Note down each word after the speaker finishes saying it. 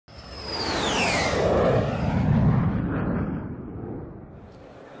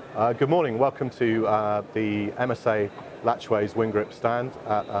Good morning, welcome to the MSA WinGrip stand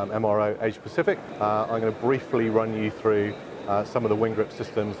at MRO Asia-Pacific. I'm going to briefly run you through some of the WinGrip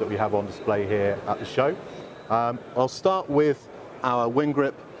systems that we have on display here at the show. I'll start with our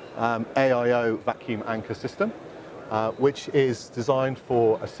WinGrip AIO vacuum anchor system, which is designed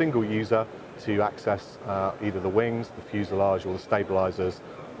for a single user to access either the wings, the fuselage or the stabilizers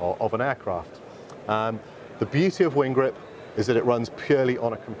of an aircraft. The beauty of WinGrip is that it runs purely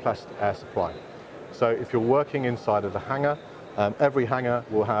on a compressed air supply. So if you're working inside of the hangar, every hangar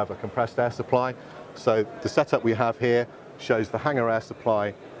will have a compressed air supply. So the setup we have here shows the hangar air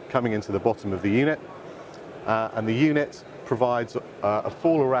supply coming into the bottom of the unit. And the unit provides a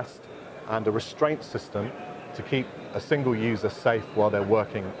fall arrest and a restraint system to keep a single user safe while they're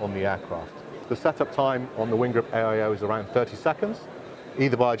working on the aircraft. The setup time on the WinGrip AIO is around 30 seconds,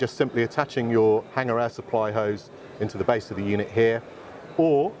 either by just simply attaching your hangar air supply hose into the base of the unit here,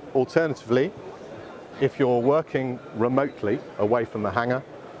 or alternatively, if you're working remotely away from the hangar,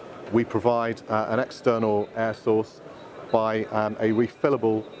 we provide an external air source by a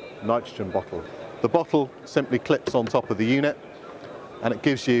refillable nitrogen bottle. The bottle simply clips on top of the unit and it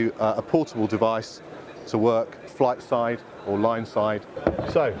gives you a portable device to work flight side or line side.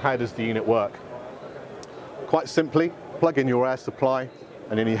 So how does the unit work? Quite simply, plug in your air supply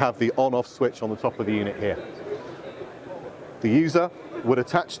and then you have the on-off switch on the top of the unit here. The user would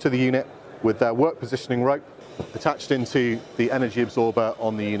attach to the unit with their work positioning rope attached into the energy absorber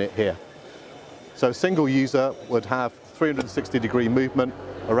on the unit here. So a single user would have 360-degree movement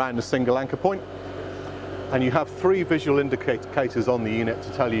around a single anchor point, and you have three visual indicators on the unit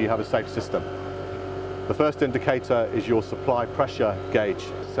to tell you have a safe system. The first indicator is your supply pressure gauge.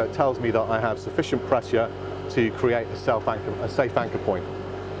 So it tells me that I have sufficient pressure to create a safe anchor point.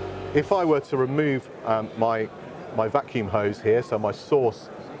 If I were to remove my vacuum hose here, so my source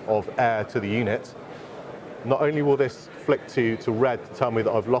of air to the unit, not only will this flick to red to tell me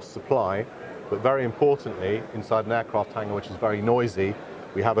that I've lost supply, but very importantly, inside an aircraft hangar which is very noisy,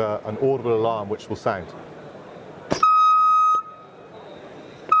 we have an audible alarm which will sound.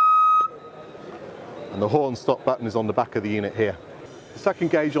 And the horn stop button is on the back of the unit here. The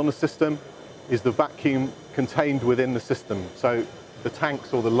second gauge on the system is the vacuum contained within the system, so the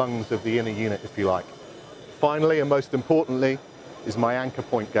tanks or the lungs of the inner unit, if you like. Finally, and most importantly, is my anchor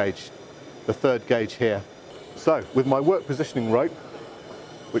point gauge, the third gauge here. So, with my work positioning rope,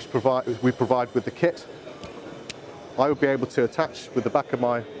 which we provide with the kit, I will be able to attach with the back of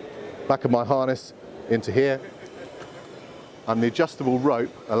my harness into here, and the adjustable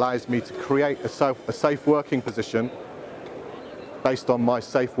rope allows me to create a safe working position based on my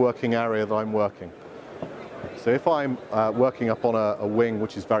safe working area that I'm working. So if I'm working up on a wing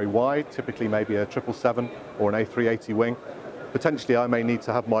which is very wide, typically maybe a 777 or an A380 wing, potentially I may need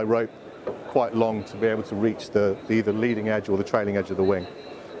to have my rope quite long to be able to reach the either leading edge or the trailing edge of the wing.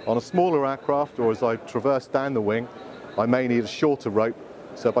 On a smaller aircraft, or as I traverse down the wing, I may need a shorter rope,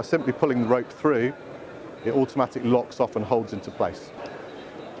 so by simply pulling the rope through, it automatically locks off and holds into place.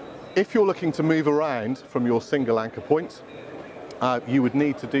 If you're looking to move around from your single anchor point, you would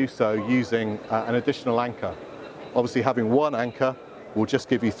need to do so using an additional anchor. Obviously, having one anchor will just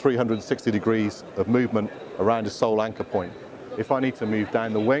give you 360 degrees of movement around a sole anchor point. If I need to move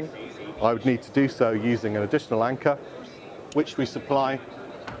down the wing, I would need to do so using an additional anchor, which we supply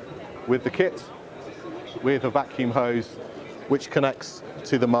with the kit, with a vacuum hose, which connects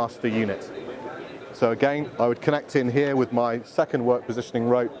to the master unit. So again, I would connect in here with my second work positioning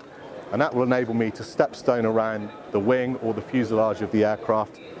rope, and that will enable me to stepstone around the wing or the fuselage of the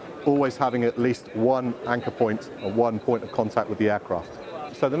aircraft, always having at least one anchor point and one point of contact with the aircraft.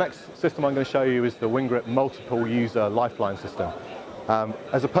 So the next system I'm going to show you is the WinGrip multiple user lifeline system.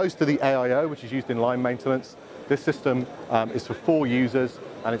 As opposed to the AIO, which is used in line maintenance, this system is for 4 users,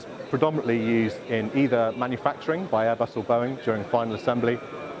 and it's predominantly used in either manufacturing by Airbus or Boeing during final assembly,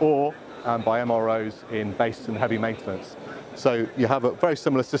 or by MROs in base and heavy maintenance. So you have a very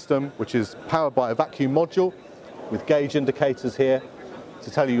similar system which is powered by a vacuum module with gauge indicators here to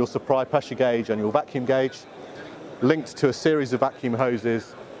tell you your supply pressure gauge and your vacuum gauge, linked to a series of vacuum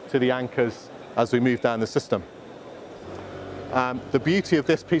hoses to the anchors as we move down the system. The beauty of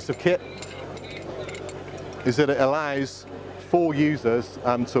this piece of kit is that it allows 4 users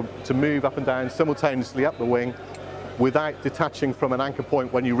to move up and down simultaneously up the wing without detaching from an anchor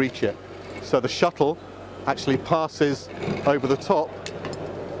point when you reach it. So the shuttle actually passes over the top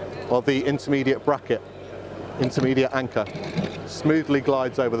of the intermediate bracket, intermediate anchor, smoothly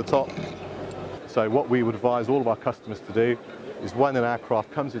glides over the top. So what we would advise all of our customers to do is when an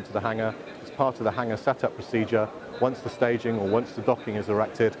aircraft comes into the hangar, it's part of the hangar setup procedure, once the staging or once the docking is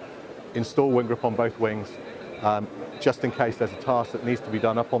erected, install WinGrip on both wings, just in case there's a task that needs to be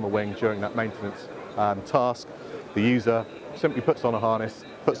done up on the wing during that maintenance task. The user simply puts on a harness,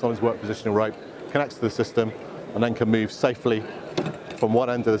 puts on his work positional rope, connects to the system, and then can move safely from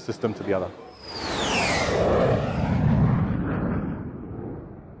one end of the system to the other.